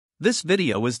This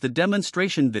video is the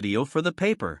demonstration video for the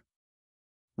paper.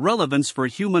 Relevance for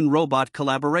human-robot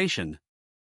collaboration.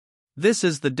 This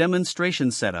is the demonstration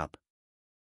setup.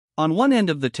 On one end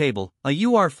of the table, a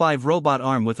UR5 robot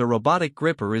arm with a robotic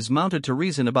gripper is mounted to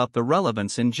reason about the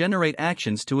relevance and generate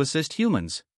actions to assist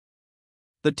humans.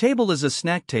 The table is a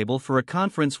snack table for a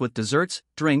conference with desserts,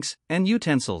 drinks, and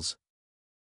utensils.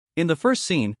 In the first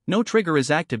scene, no trigger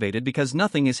is activated because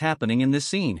nothing is happening in this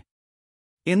scene.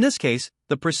 In this case,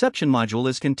 the perception module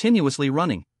is continuously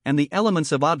running, and the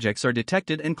elements of objects are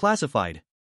detected and classified.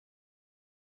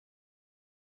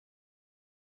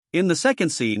 In the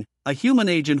second scene, a human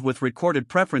agent with recorded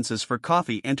preferences for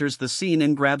coffee enters the scene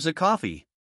and grabs a coffee.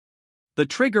 The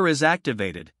trigger is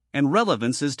activated, and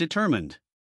relevance is determined.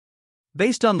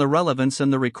 Based on the relevance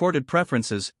and the recorded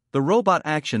preferences, the robot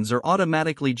actions are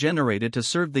automatically generated to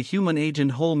serve the human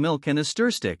agent whole milk and a stir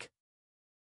stick.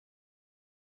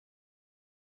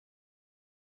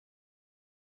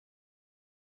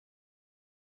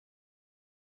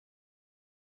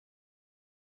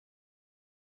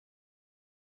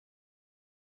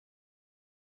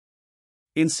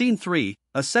 In scene 3,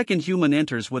 a second human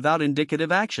enters without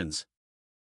indicative actions.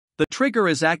 The trigger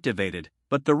is activated,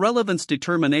 but the relevance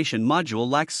determination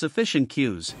module lacks sufficient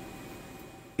cues.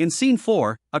 In scene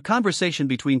 4, a conversation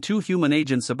between two human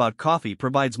agents about coffee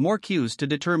provides more cues to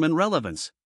determine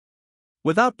relevance.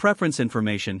 Without preference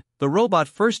information, the robot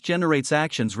first generates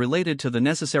actions related to the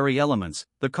necessary elements,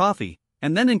 the coffee,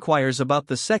 and then inquires about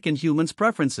the second human's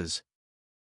preferences.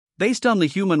 Based on the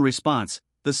human response,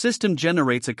 the system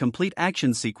generates a complete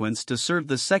action sequence to serve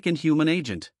the second human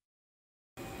agent.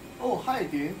 Oh, hi,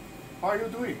 Dean. How are you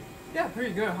doing? Yeah,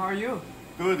 pretty good. How are you?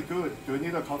 Good, good. Do you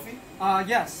need a coffee?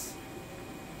 Yes.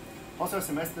 How's your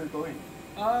semester going?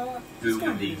 Do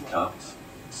you need cups?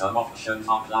 Some options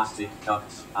are plastic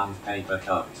cups and paper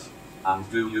cups. And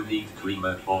do you need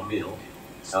creamer or milk?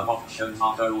 Some options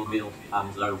are whole milk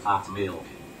and low-fat milk.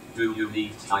 Do you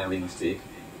need styling stick?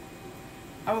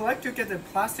 I would like to get the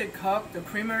plastic cup, the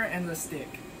creamer, and the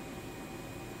stick.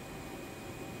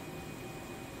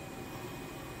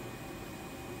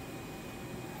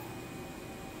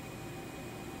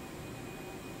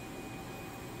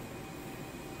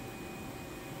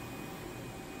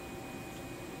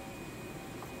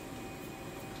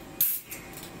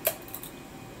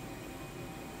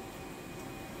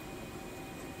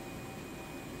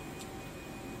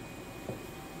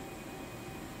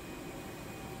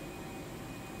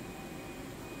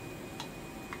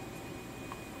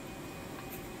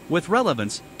 With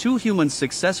relevance, two humans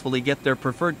successfully get their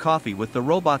preferred coffee with the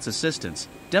robot's assistance,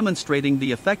 demonstrating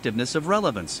the effectiveness of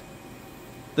relevance.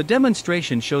 The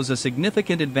demonstration shows a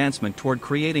significant advancement toward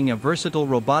creating a versatile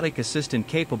robotic assistant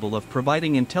capable of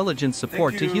providing intelligent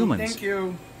support to humans. Thank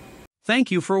you.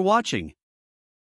 Thank you for watching.